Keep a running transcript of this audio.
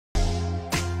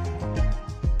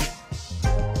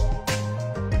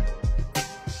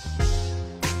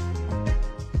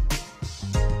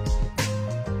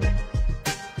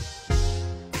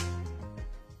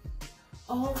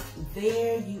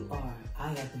there you are. I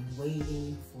have been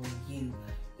waiting for you.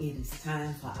 It is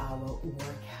time for our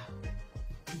workout.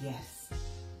 Yes.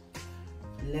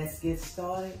 Let's get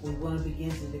started. We want to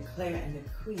begin to declare and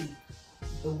decree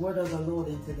the word of the Lord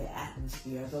into the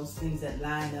atmosphere, those things that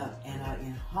line up and are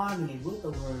in harmony with the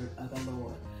word of the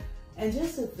Lord. And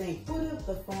just to think, what if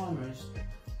the farmers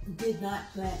did not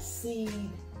plant seed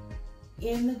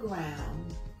in the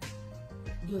ground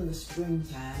during the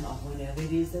springtime or whenever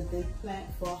it is that they plant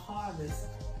for harvest?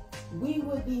 We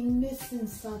would be missing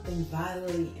something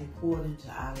vitally important to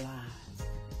our lives.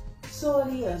 So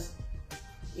it is,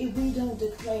 if we don't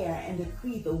declare and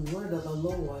decree the word of the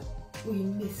Lord, we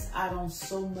miss out on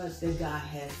so much that God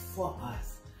has for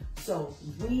us. So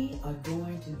we are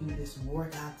going to do this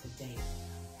workout today.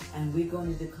 And we're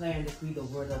going to declare and decree the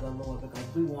word of the Lord because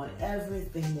we want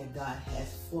everything that God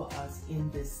has for us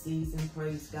in this season.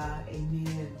 Praise God.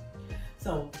 Amen.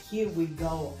 So here we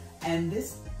go. And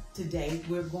today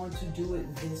we're going to do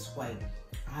it this way.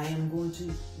 I am going to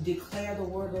declare the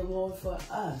word of the Lord for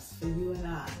us, for you and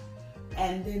I.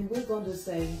 And then we're going to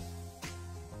say,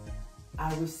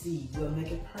 I receive. We'll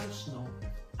make it personal.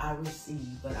 I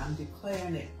receive. But I'm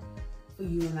declaring it for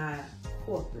you and I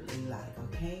corporately,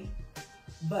 okay?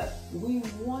 But we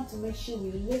want to make sure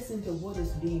we listen to what is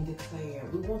being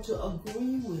declared. We want to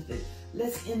agree with it.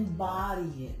 Let's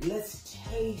embody it. Let's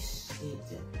taste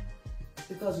it.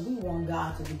 Because we want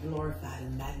God to be glorified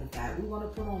and magnified. We want to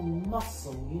put on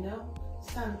muscle, you know?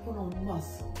 It's time to put on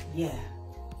muscle. Yeah.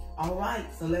 All right,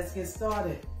 so let's get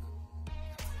started.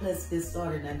 Let's get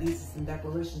started. Now, these are some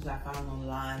declarations I found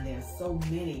online. There's so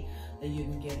many that you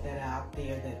can get that out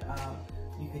there that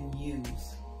you can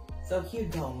use. So here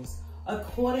goes.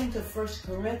 According to 1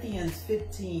 Corinthians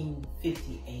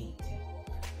 15:58,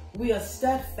 we are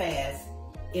steadfast,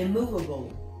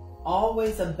 immovable,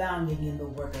 always abounding in the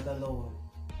work of the Lord.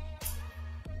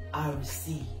 I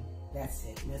receive. That's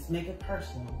it. Let's make it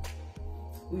personal.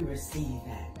 We receive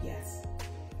that, yes.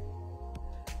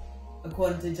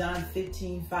 According to John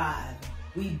 15:5,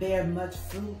 we bear much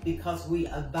fruit because we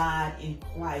abide in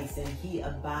Christ and He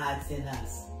abides in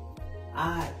us.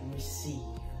 I receive.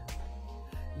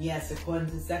 Yes, according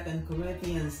to 2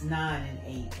 Corinthians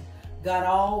 9:8, God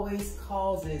always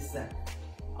causes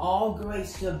all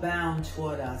grace to abound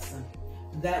toward us,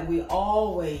 that we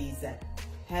always,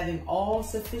 having all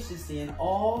sufficiency in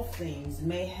all things,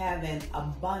 may have an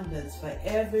abundance for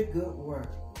every good work.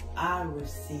 I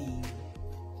receive.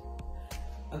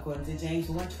 According to James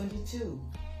 1:22,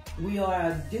 we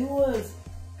are doers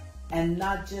and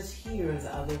not just hearers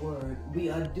of the word. We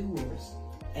are doers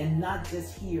and not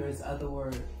just hearers of the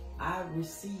word. I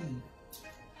receive.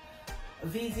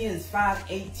 Ephesians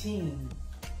 5:18,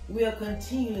 we are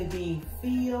continually being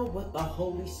filled with the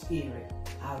Holy Spirit.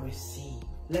 I receive.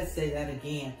 Let's say that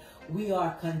again. We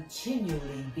are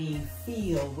continually being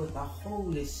filled with the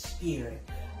Holy Spirit.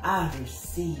 I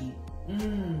receive.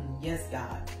 Yes,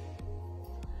 God.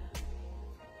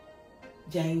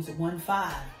 James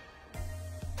 1:5.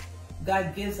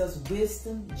 God gives us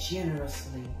wisdom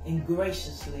generously and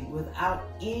graciously without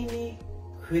any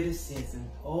criticism.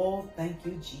 Oh, thank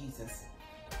you, Jesus.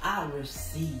 I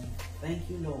receive. Thank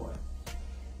you, Lord.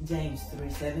 James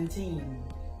 3:17.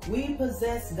 We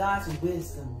possess God's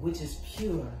wisdom, which is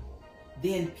pure,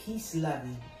 then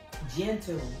peace-loving,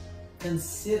 gentle,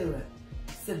 considerate,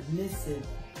 submissive,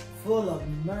 full of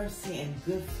mercy and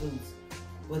good fruits,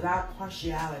 without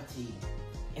partiality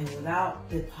and without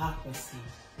hypocrisy.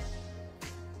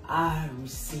 I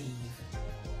receive.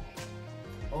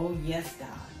 Oh, yes,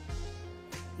 God.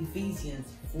 Ephesians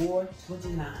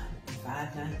 4:29 and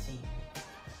 5:19.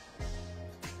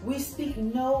 We speak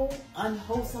no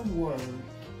unwholesome word,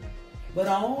 but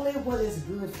only what is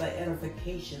good for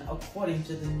edification according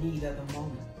to the need of the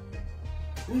moment.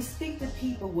 We speak to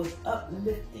people with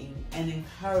uplifting and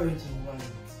encouraging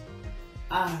words.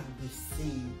 I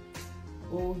receive.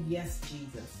 Oh, yes,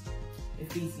 Jesus.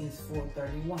 Ephesians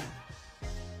 4:31.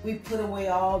 We put away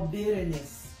all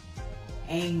bitterness,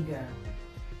 anger,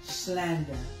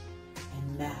 slander,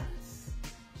 and malice.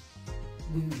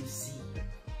 We receive.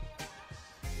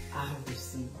 I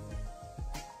receive.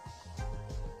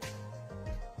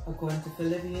 According to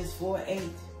Philippians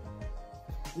 4:8,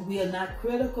 we are not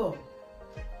critical,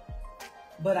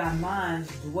 but our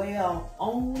minds dwell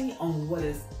only on what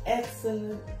is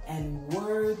excellent and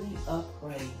worthy of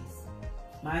praise.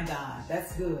 My God,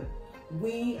 that's good.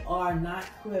 We are not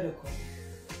critical.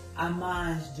 Our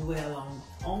minds dwell on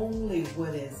only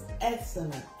what is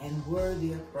excellent and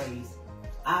worthy of praise.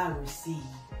 I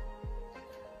receive.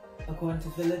 According to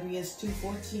Philippians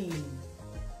 2:14,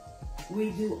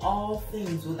 we do all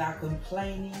things without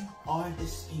complaining or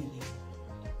disputing.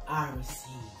 I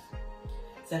receive.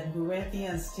 2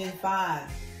 Corinthians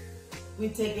 10:5. We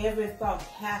take every thought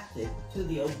captive to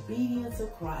the obedience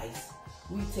of Christ.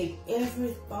 We take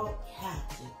every thought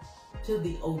captive to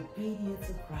the obedience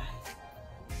of Christ.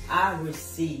 I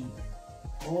receive.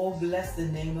 Oh, bless the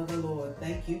name of the Lord.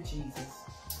 Thank you, Jesus.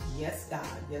 Yes, God.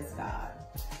 Yes, God.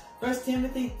 1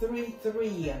 Timothy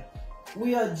 3:3.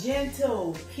 We are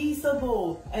gentle,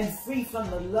 peaceable, and free from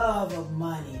the love of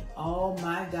money. Oh,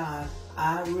 my God.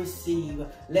 I receive.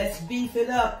 Let's beef it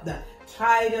up.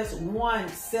 Titus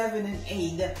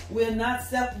 1:7-8. We're not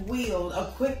self-willed or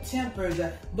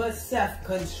quick-tempered, but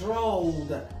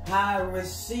self-controlled. I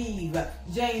receive.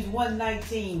 James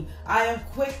 1:19. I am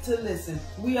quick to listen.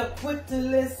 We are quick to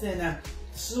listen.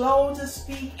 Slow to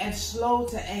speak and slow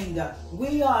to anger.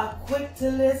 We are quick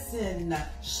to listen,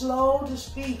 slow to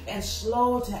speak and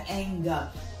slow to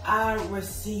anger. I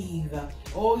receive.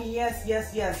 Oh, yes,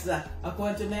 yes, yes.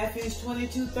 According to Matthew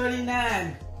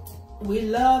 22:39, we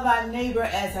love our neighbor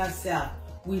as ourselves.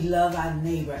 We love our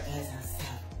neighbor as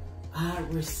ourselves. I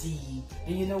receive.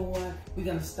 And you know what? We're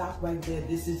going to stop right there.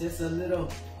 This is just a little,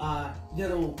 I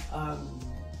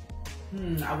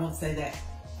won't say that.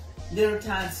 Little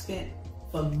time spent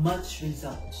for much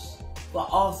results, for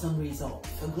awesome results,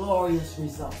 for glorious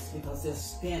results, because they're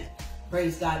spent,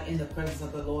 praise God, in the presence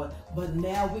of the Lord. But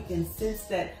now we can sense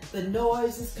that the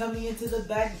noise is coming into the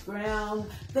background.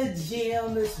 The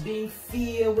gym is being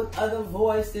filled with other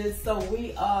voices. So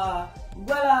we are,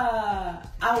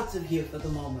 out of here for the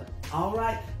moment. All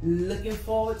right, looking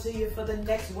forward to you for the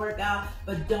next workout.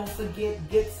 But don't forget,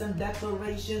 get some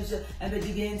declarations and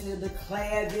begin to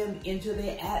declare them into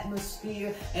the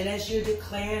atmosphere. And as you're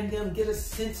declaring them, get a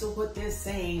sense of what they're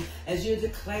saying. As you're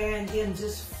declaring them,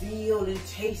 just feel and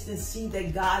taste and see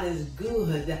that God is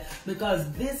good,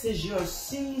 because this is your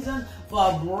season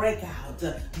for a breakout.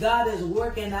 God is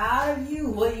working out of you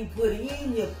what He put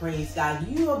in you, praise God.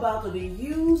 You're about to be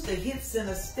used to hit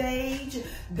center stage.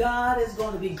 God is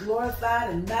going to be glorified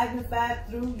and magnified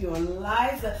through your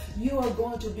life. You are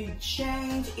going to be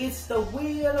changed. It's the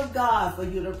will of God for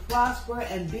you to prosper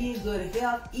and be in good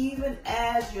health, even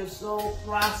as your soul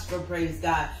prosper, praise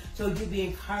God. So you be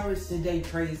encouraged today,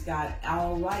 praise God.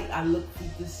 All right, I look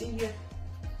forward to see you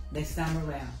next time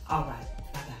around. All right.